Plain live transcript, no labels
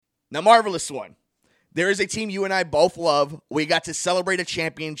Now, marvelous one. There is a team you and I both love. We got to celebrate a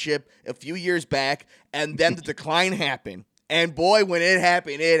championship a few years back, and then the decline happened. And boy, when it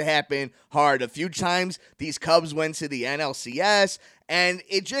happened hard. A few times these Cubs went to the NLCS, and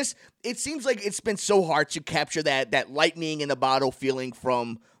it seems like it's been so hard to capture that lightning in the bottle feeling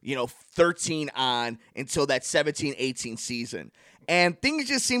from 13 on until that 17-18 season. And things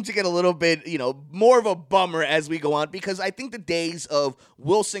just seem to get a little bit, more of a bummer as we go on, because I think the days of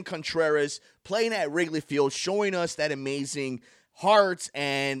Wilson Contreras playing at Wrigley Field, showing us that amazing heart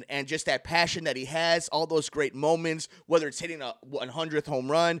and just that passion that he has, all those great moments, whether it's hitting a 100th home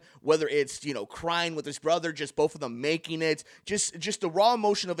run, whether it's, crying with his brother, just both of them making it, just the raw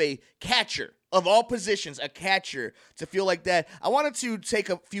emotion of a catcher. Of all positions, a catcher, to feel like that. I wanted to take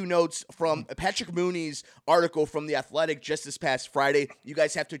a few notes from Patrick Mooney's article from The Athletic just this past Friday. You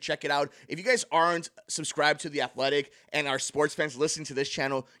guys have to check it out. If you guys aren't subscribed to The Athletic and are sports fans listening to this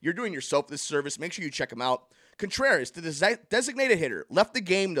channel, you're doing yourself this service. Make sure you check them out. Contreras, the designated hitter, left the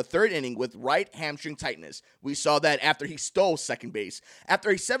game in the third inning with right hamstring tightness. We saw that after he stole second base. After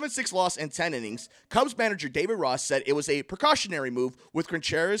a 7-6 loss in 10 innings, Cubs manager David Ross said it was a precautionary move, with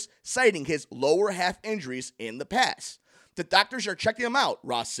Contreras citing his lower half injuries in the past. The doctors are checking him out,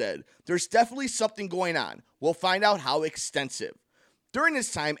 Ross said. There's definitely something going on. We'll find out how extensive. During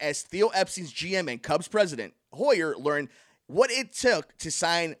his time as Theo Epstein's GM and Cubs president, Hoyer learned what it took to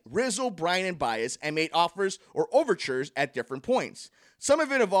sign Rizzo, Bryant, and Baez, and made offers or overtures at different points. Some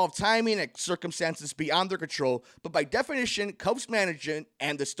of it involved timing and circumstances beyond their control, but by definition, Cubs management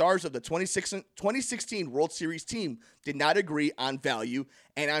and the stars of the 2016 World Series team did not agree on value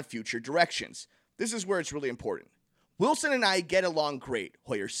and on future directions. This is where it's really important. Wilson and I get along great,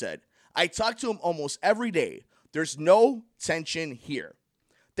 Hoyer said. I talk to him almost every day. There's no tension here.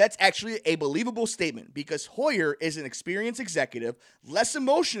 That's actually a believable statement, because Hoyer is an experienced executive, less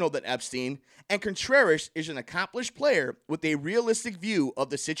emotional than Epstein, and Contreras is an accomplished player with a realistic view of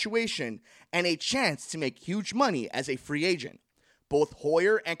the situation and a chance to make huge money as a free agent. Both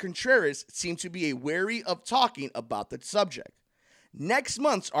Hoyer and Contreras seem to be wary of talking about the subject. Next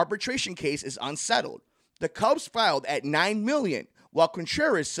month's arbitration case is unsettled. The Cubs filed at $9 million, while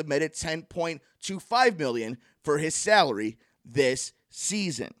Contreras submitted $10.25 million for his salary this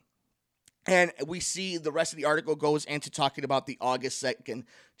season. And we see the rest of the article goes into talking about the August 2nd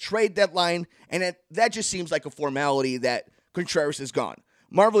trade deadline, and that just seems like a formality that Contreras is gone.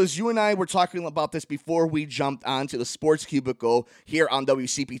 Marvelous, you and I were talking about this before we jumped onto the Sports Cubicle here on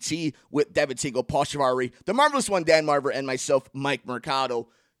WCPT with Devin Tingle, Paul Shivari, the Marvelous One, Dan Marver, and myself, Mike Mercado.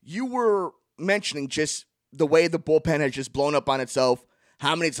 You were mentioning just the way the bullpen has just blown up on itself,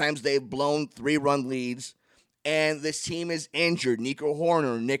 how many times they've blown 3-run leads, and this team is injured. Nico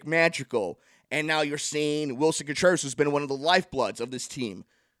Hoerner, Nick Madrigal, and now you're seeing Wilson Contreras, who's been one of the lifebloods of this team.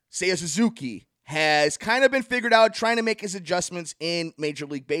 Seiya Suzuki has kind of been figured out, trying to make his adjustments in Major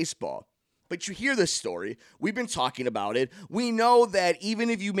League Baseball. But you hear this story. We've been talking about it. We know that even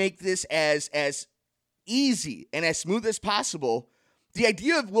if you make this as easy and as smooth as possible, the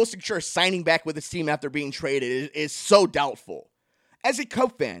idea of Wilson Contreras signing back with his team after being traded is so doubtful. As a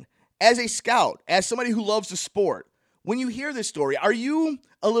Cub fan, as a scout, as somebody who loves the sport, when you hear this story, are you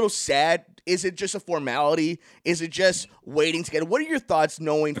a little sad? Is it just a formality? Is it just waiting to get it? What are your thoughts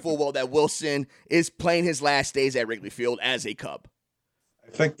knowing full well that Wilson is playing his last days at Wrigley Field as a Cub?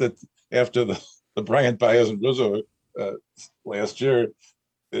 I think that after the Bryant, Baez, and Rizzo last year,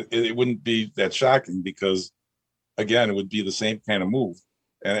 it wouldn't be that shocking, because, again, it would be the same kind of move.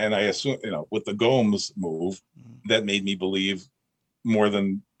 And I assume, with the Gomes move, that made me believe more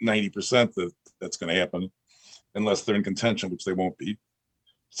than 90% that that's going to happen, unless they're in contention, which they won't be.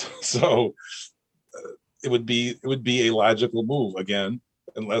 So it would be a logical move, again,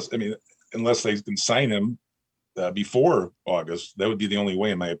 unless they can sign him before August. That would be the only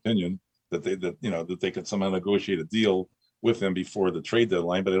way, in my opinion, that they could somehow negotiate a deal with him before the trade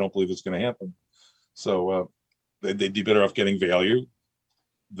deadline. But I don't believe it's going to happen. So they'd be better off getting value,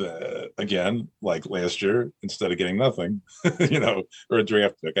 again, like last year, instead of getting nothing, or a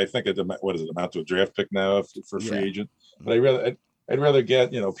draft pick. I think what does it amount to, a draft pick now for free agent? But I'd rather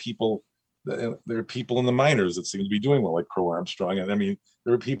get, people. There are people in the minors that seem to be doing well, like Crow Armstrong. And I mean,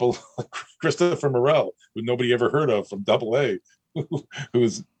 there are people like Christopher Morel, who nobody ever heard of, from AA,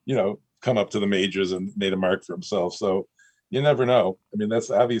 who's, come up to the majors and made a mark for himself. So you never know. I mean, that's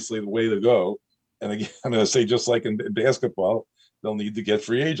obviously the way to go. And again, I'm going to say, just like in basketball, they'll need to get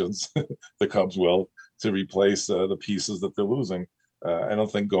free agents, the Cubs will, to replace the pieces that they're losing. I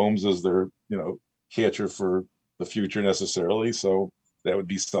don't think Gomes is their, catcher for the future necessarily. So that would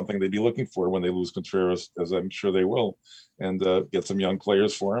be something they'd be looking for when they lose Contreras, as I'm sure they will, and get some young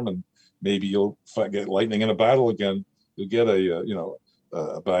players for him, and maybe you'll get lightning in a bottle again. You'll get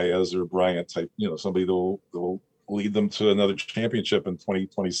a Baez or Bryant type, somebody that will lead them to another championship in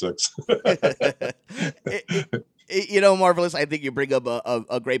 2026. Marvelous. I think you bring up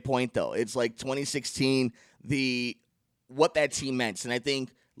a great point, though. It's like 2016, what that team meant, and I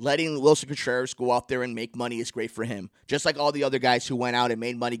think letting Wilson Contreras go out there and make money is great for him. Just like all the other guys who went out and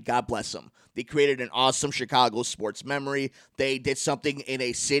made money, God bless them. They created an awesome Chicago sports memory. They did something in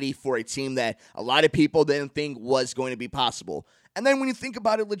a city for a team that a lot of people didn't think was going to be possible. And then when you think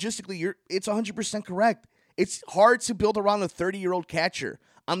about it logistically, it's 100% correct. It's hard to build around a 30-year-old catcher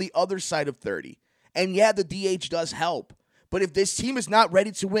on the other side of 30. And yeah, the DH does help. But if this team is not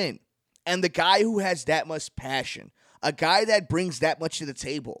ready to win, and the guy who has that much passion, a guy that brings that much to the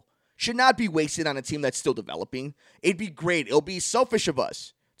table, should not be wasted on a team that's still developing. It'd be great. It'll be selfish of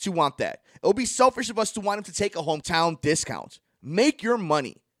us to want that. It'll be selfish of us to want him to take a hometown discount. Make your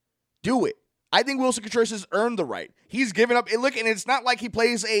money. Do it. I think Wilson Contreras has earned the right. He's given up. Look, and it's not like he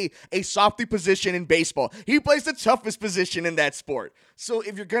plays a softy position in baseball. He plays the toughest position in that sport. So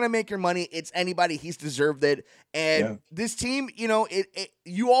if you're going to make your money, it's anybody. He's deserved it. And this team,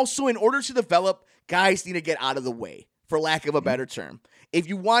 you also, in order to develop, guys need to get out of the way, for lack of a better term. If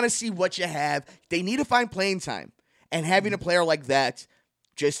you want to see what you have, they need to find playing time. And having a player like that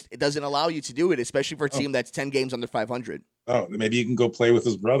it doesn't allow you to do it, especially for a team that's 10 games under 500. Oh, maybe he can go play with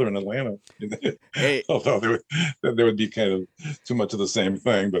his brother in Atlanta. Hey. Although there would be kind of too much of the same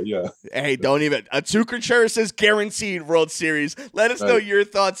thing, but yeah. Hey, don't even. Two Contreras guaranteed World Series. Let us know your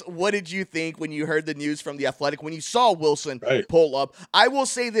thoughts. What did you think when you heard the news from The Athletic, when you saw Wilson pull up? I will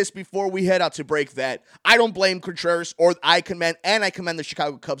say this before we head out to break, that I don't blame Contreras, or I commend the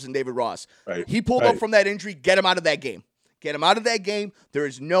Chicago Cubs and David Ross. Right. He pulled up from that injury. Get him out of that game. Get him out of that game. There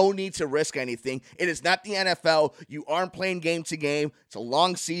is no need to risk anything. It is not the NFL. You aren't playing game to game. It's a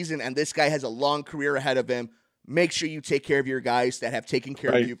long season, and this guy has a long career ahead of him. Make sure you take care of your guys that have taken care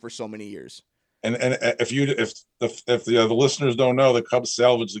of you for so many years. And if the listeners don't know, the Cubs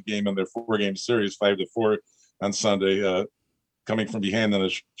salvaged the game in their 4-game series, 5-4 on Sunday, coming from behind on a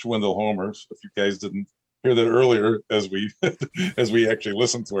Schwindel homer. If you guys didn't hear that earlier, as we actually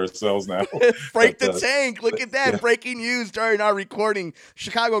listen to ourselves now. Break the tank. Look at that. Breaking news during our recording.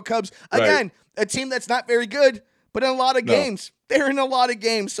 Chicago Cubs, again, a team that's not very good, but in a lot of games. They're in a lot of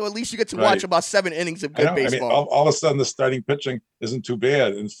games, so at least you get to watch about 7 innings of good baseball. I mean, all of a sudden, the starting pitching isn't too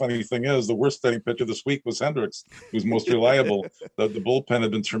bad. And the funny thing is, the worst starting pitcher this week was Hendricks, who's most reliable. The bullpen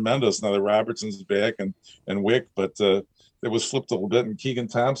had been tremendous. Now that Robertson's back and Wick, but it was flipped a little bit, and Keegan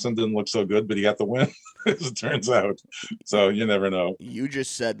Thompson didn't look so good, but he got the win, as it turns out. So you never know. You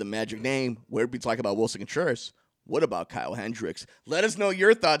just said the magic name. We'd be talking about Wilson Contreras. What about Kyle Hendricks? Let us know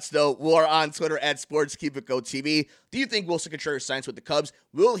your thoughts, though. We're on Twitter at SportsKeepItGoTV. Do you think Wilson Contreras signs with the Cubs?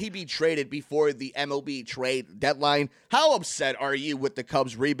 Will he be traded before the MLB trade deadline? How upset are you with the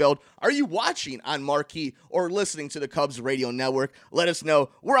Cubs rebuild? Are you watching on Marquee or listening to the Cubs radio network? Let us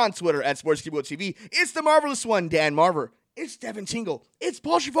know. We're on Twitter at SportsKeepItGoTV. It's the marvelous one, Dan Marver. It's Devin Tingle. It's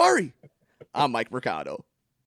Paul Shivari. I'm Mike Mercado.